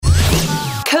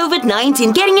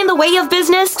COVID-19 getting in the way of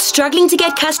business? Struggling to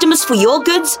get customers for your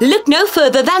goods? Look no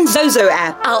further than Zozo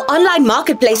App. Our online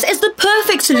marketplace is the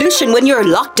perfect solution when you're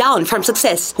locked down from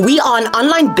success. We are an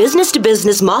online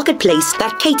business-to-business marketplace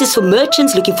that caters for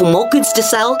merchants looking for more goods to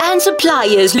sell and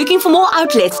suppliers looking for more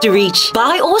outlets to reach.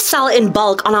 Buy or sell in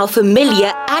bulk on our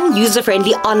familiar and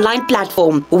user-friendly online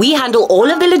platform. We handle all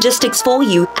of the logistics for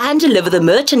you and deliver the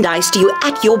merchandise to you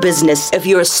at your business. If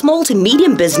you're a small to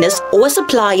medium business or a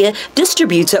supplier,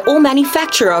 distributor or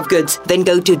manufacturer of goods, then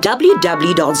go to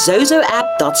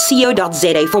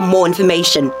www.zozoapp.co.za for more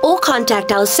information or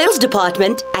contact our sales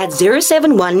department at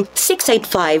 071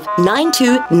 685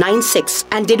 9296.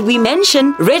 And did we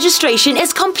mention registration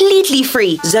is completely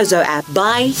free? Zozo App.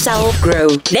 Buy, sell, grow.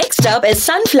 Next up is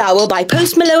Sunflower by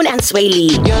Post Malone and Sway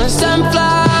Lee. You're a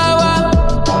sunflower.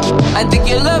 I think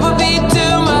your love will be too.